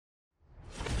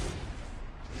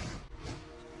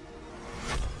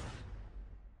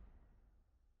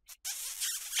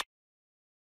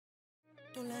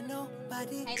Hey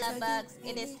love bugs,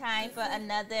 it is time for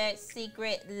another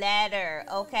secret letter.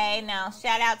 Okay, now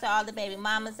shout out to all the baby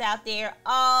mamas out there,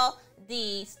 all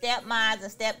the stepmoms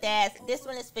and stepdads. This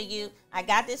one is for you. I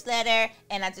got this letter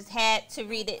and I just had to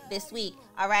read it this week.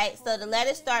 All right, so the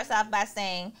letter starts off by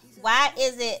saying, why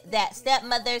is it that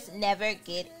stepmothers never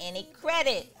get any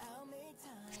credit?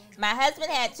 My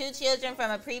husband had 2 children from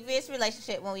a previous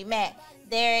relationship when we met.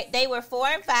 They were 4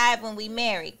 and 5 when we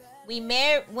married. We've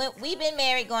been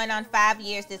married going on 5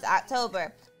 years this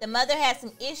October. The mother had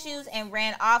some issues and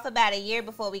ran off about a year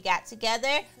before we got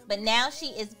together, but now she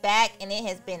is back and it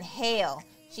has been hell.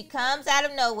 She comes out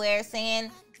of nowhere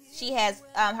saying she has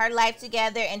her life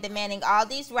together and demanding all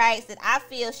these rights that I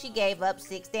feel she gave up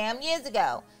 6 damn years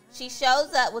ago. She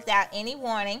shows up without any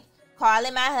warning,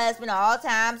 calling my husband all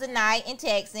times of night and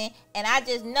texting, and I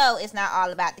just know it's not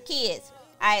all about the kids.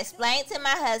 I explained to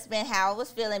my husband how I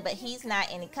was feeling, but he's not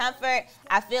any comfort.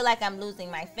 I feel like I'm losing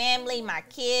my family, my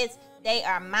kids. They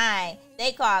are mine.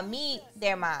 They call me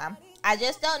their mom. I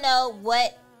just don't know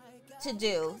what to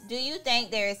do. Do you think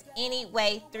there is any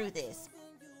way through this?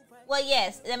 Well,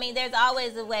 yes. I mean, there's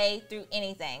always a way through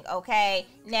anything, okay?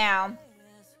 Now,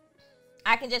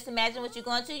 I can just imagine what you're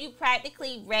going to. You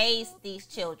practically raised these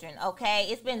children, okay?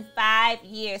 It's been 5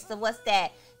 years. So what's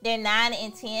that? They're 9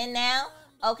 and 10 now.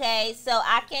 Okay, so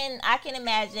I can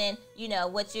imagine, you know,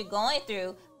 what you're going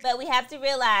through, but we have to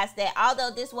realize that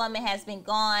although this woman has been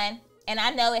gone, and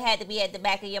I know it had to be at the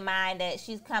back of your mind that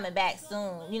she's coming back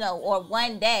soon, you know, or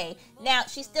one day, now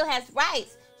she still has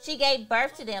rights. She gave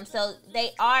birth to them, so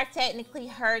they are technically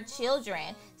her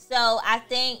children. So I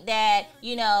think that,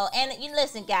 you know, and you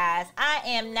listen, guys, I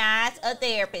am not a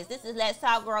therapist. This is Let's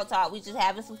Talk Girl Talk. We just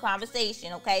having some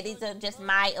conversation, okay? These are just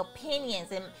my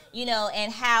opinions and, you know,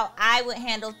 and how I would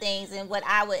handle things and what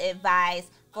I would advise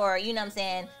for, you know what I'm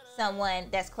saying, someone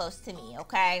that's close to me,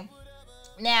 okay?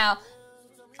 Now,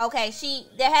 okay,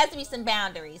 there has to be some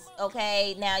boundaries,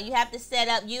 okay? Now, you have to set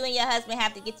up, you and your husband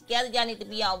have to get together. Y'all need to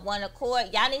be on one accord.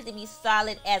 Y'all need to be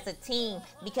solid as a team,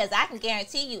 because I can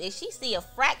guarantee you, if she see a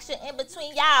fraction in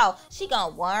between y'all, she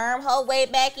gonna worm her way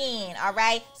back in, all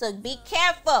right? So be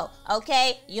careful,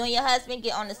 okay? You and your husband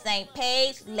get on the same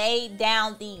page. Lay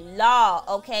down the law,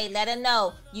 okay? Let her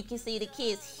know you can see the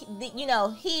kids, you know,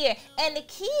 here. And the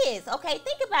kids, okay?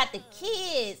 Think about the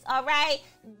kids, all right?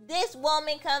 This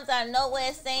woman comes out of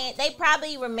nowhere saying, they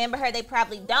probably remember her, they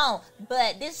probably don't,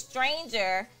 but this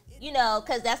stranger, you know,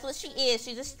 because that's what she is,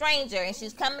 she's a stranger, and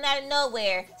she's coming out of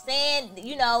nowhere saying,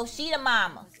 you know, she the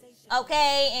mama,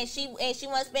 okay, and she wants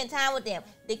to spend time with them.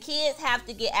 The kids have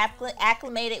to get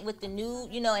acclimated with the new,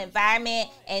 you know, environment,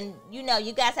 and, you know,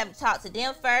 you guys have to talk to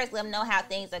them first, let them know how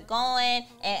things are going,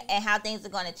 and how things are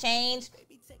going to change,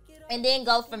 and then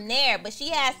go from there. But she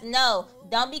has to know,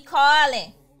 don't be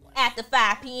calling after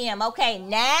 5 p.m., okay? 9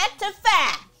 to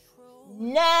 5.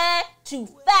 9 to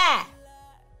 5.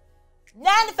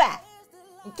 9 to 5.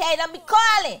 Okay, don't be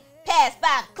calling past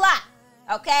 5 o'clock,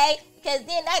 okay? Because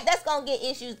then that's going to get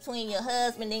issues between your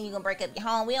husband, then you're going to break up your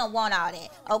home. We don't want all that,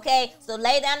 okay? So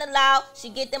lay down the law. She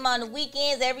get them on the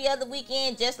weekends, every other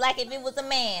weekend, just like if it was a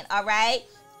man, all right?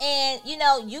 And, you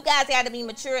know, you guys got to be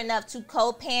mature enough to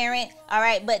co-parent, all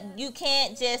right? But you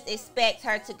can't just expect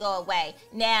her to go away.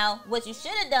 Now, what you should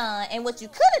have done and what you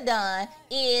could have done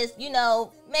is, you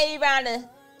know, maybe around the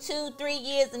 2-3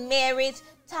 years of marriage,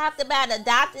 talked about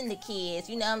adopting the kids,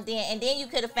 you know what I'm saying? And then you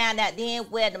could have found out then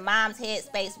where the mom's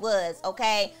headspace was,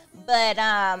 okay? But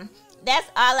that's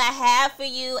all I have for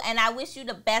you, and I wish you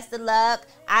the best of luck.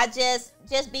 I just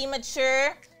be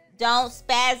mature. Don't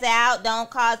spaz out. Don't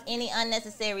cause any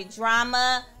unnecessary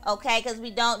drama, okay? Because we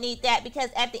don't need that.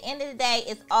 Because at the end of the day,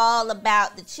 it's all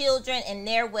about the children and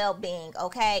their well-being,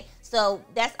 okay? So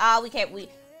that's all we care.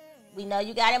 We know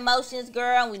you got emotions,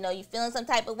 girl. We know you feeling some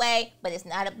type of way, but it's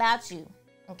not about you,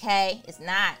 okay? It's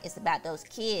not. It's about those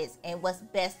kids and what's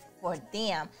best for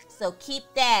them. So keep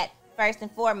that first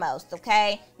and foremost,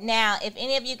 okay? Now, if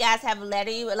any of you guys have a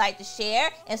letter you would like to share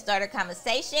and start a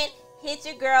conversation, hit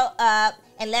your girl up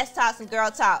and let's talk some girl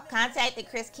talk.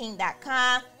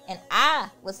 Contact@chrisking.com, and I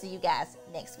will see you guys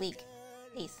next week.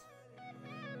 Peace.